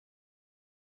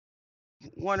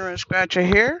Winner and Scratcher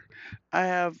here. I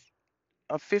have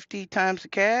a 50 times the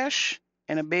cash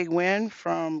and a big win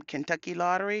from Kentucky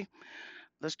Lottery.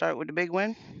 Let's start with the big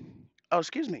win. Oh,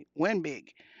 excuse me, win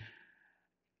big.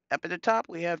 Up at the top,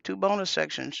 we have two bonus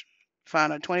sections.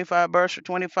 Find a 25 burst for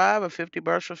 25, a 50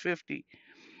 burst for 50.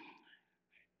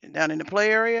 And down in the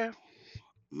play area,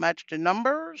 match the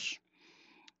numbers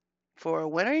for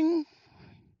winning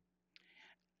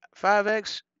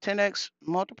 5x, 10x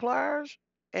multipliers,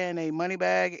 and a money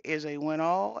bag is a win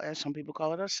all, as some people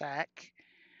call it a sack.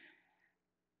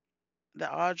 The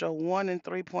odds are 1 in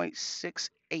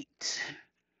 3.68.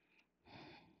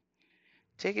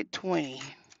 Ticket 20.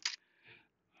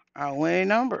 Our winning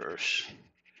numbers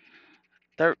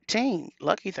 13,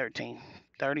 lucky 13,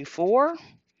 34,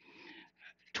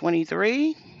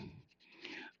 23,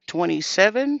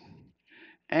 27,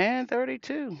 and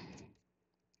 32.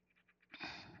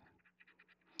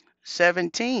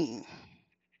 17,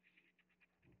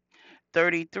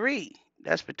 33,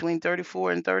 that's between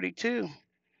 34 and 32.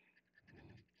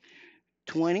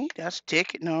 20, that's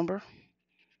ticket number.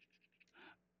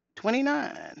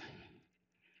 29,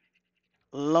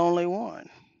 lonely one.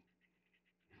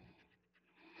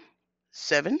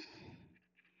 7,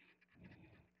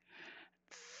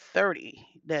 30,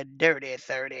 the dirty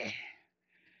 30.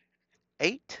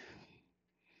 8,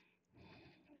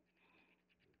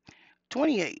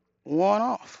 28, one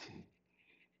off.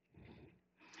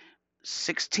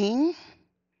 16,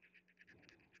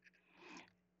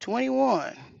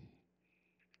 21,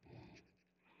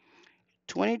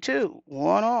 22,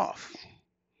 one off.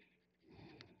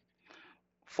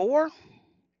 4,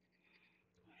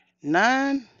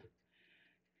 9,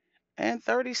 and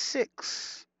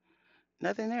 36.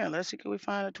 Nothing there. Let's see, can we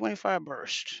find a 25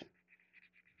 burst?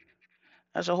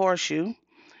 That's a horseshoe.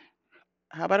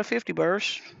 How about a 50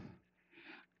 burst?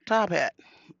 Top hat.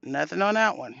 Nothing on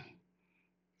that one.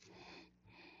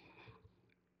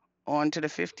 On to the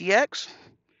 50x.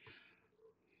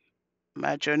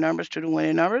 Match your numbers to the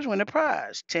winning numbers. Win the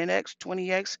prize. 10x,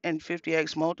 20x, and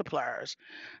 50x multipliers.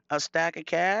 A stack of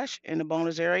cash in the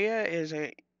bonus area is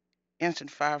a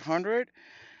instant 500.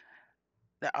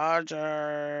 The odds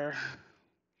are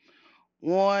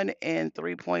 1 in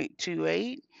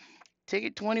 3.28.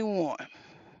 Ticket 21.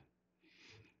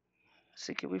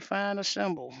 See, can we find a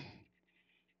symbol?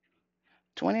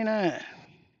 29,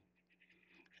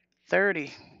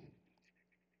 30,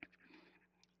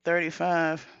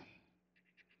 35,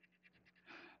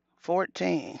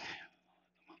 14,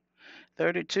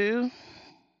 32,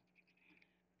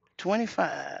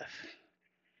 25,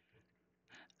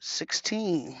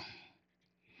 16,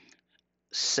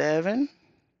 7,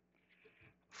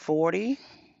 40,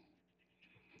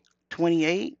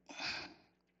 28,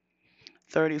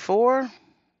 34,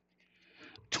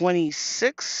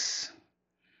 26,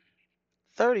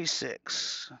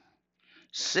 36,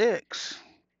 6,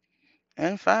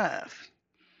 and 5.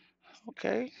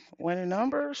 Okay, winning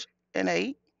numbers an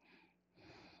 8,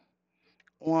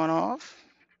 one off,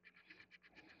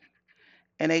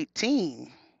 and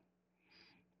 18.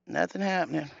 Nothing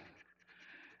happening.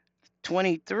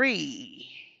 23.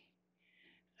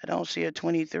 I don't see a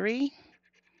 23.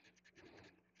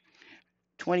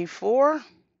 24.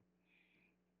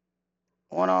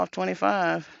 One off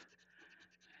 25.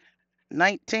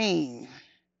 19.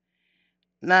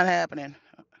 Not happening.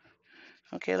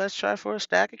 Okay, let's try for a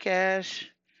stack of cash.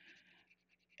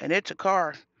 And it's a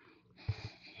car.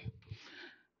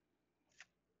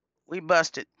 We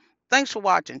busted. Thanks for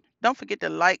watching. Don't forget to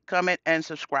like, comment, and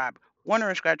subscribe. Winner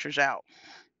and Scratchers out.